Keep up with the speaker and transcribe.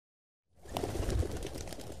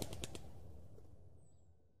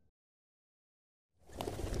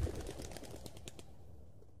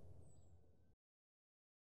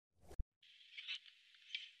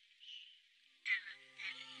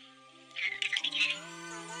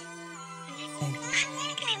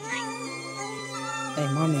Hey,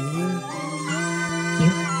 mommy, you hear me?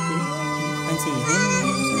 Auntie, you hear me?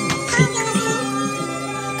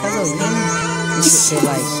 Cause you hear me? This shit feel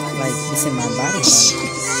like it's in my body,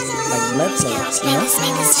 like blood cells, you know?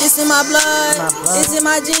 It's in my blood, it's in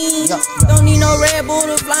my jeans. Don't need no Red Bull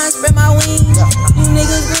to fly and spread my wings. You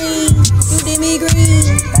niggas green, you did me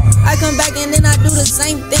green. I come back and then I do the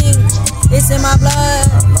same thing. It's in my blood,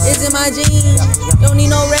 it's in my jeans. Don't need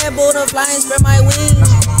no Red Bull to fly and spread my wings.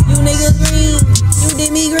 You niggas green, you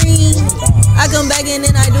did me green. I come back and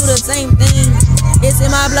then I do the same thing. It's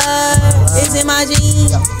in my blood, it's in my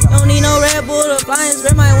jeans. Don't need no Red Bull to fly and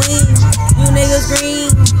spread my wings. You niggas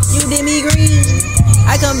green, you did me green.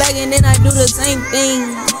 I come back and then I do the same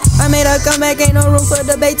thing. I made a comeback, ain't no room for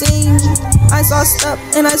debating. I sauced up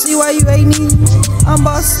and I see why you hate me. I'm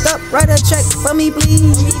bossed up, write a check for me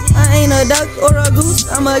please. I ain't a duck or a goose,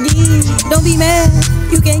 I'm a geese. Don't be mad,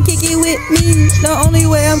 you can't kick it with me. The only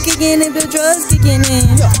way I'm kicking if the drugs kicking in.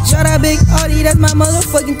 Shout out Big Audie, that's my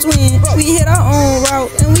motherfucking twin. We hit our own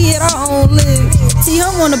route and we hit our own leg. See,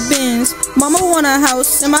 I want a Benz, mama want a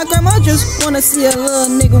house, and my grandma just wanna see a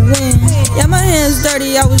little nigga win. Yeah, my hands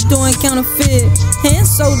dirty, I was doing counterfeit. Hands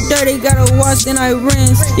so dirty, gotta wash then I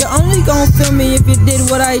rinse. You're only gon' feel me if you did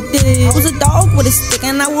what I did. I was a dog with a stick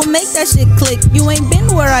and I will make that shit click. You ain't been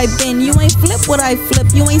where I been, you ain't flip what I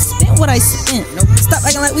flip, you ain't spent what I spent. Stop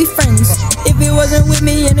acting like we friends. If it wasn't with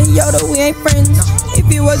me in the Yoda, we ain't friends. If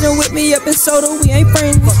it wasn't with me up in Soda, we ain't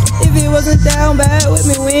friends. If it wasn't down bad with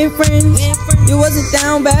me, we ain't friends. You wasn't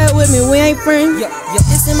down bad with me, we ain't friends.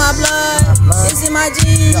 It's in my blood, it's in my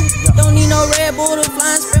jeans. Don't need no Red Bull to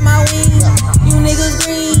fly and spread my wings. You niggas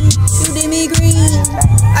green, you did me green.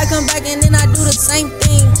 I come back and then I do the same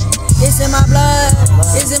thing. It's in my blood,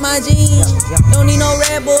 it's in my jeans. Don't need no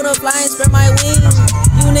Red Bull to fly and spread my wings.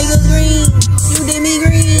 You niggas green, you did me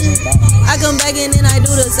green. I come back and then I do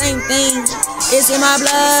the same thing. It's in my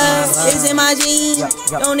blood, it's in my jeans.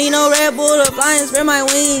 Don't need no Red Bull to fly and spread my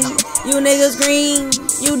wings. You niggas green,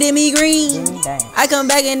 you did me green. I come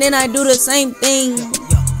back and then I do the same thing.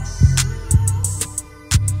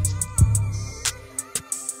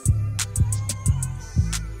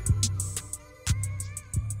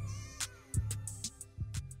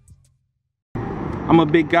 I'm a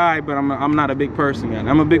big guy, but I'm not a big person yet.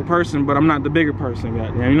 I'm a big person, but I'm not the bigger person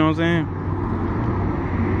yet. You know what I'm saying?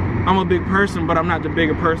 I'm a big person, but I'm not the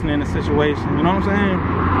bigger person in the situation. You know what I'm saying?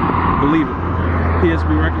 Believe it.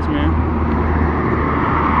 PSB Records, man.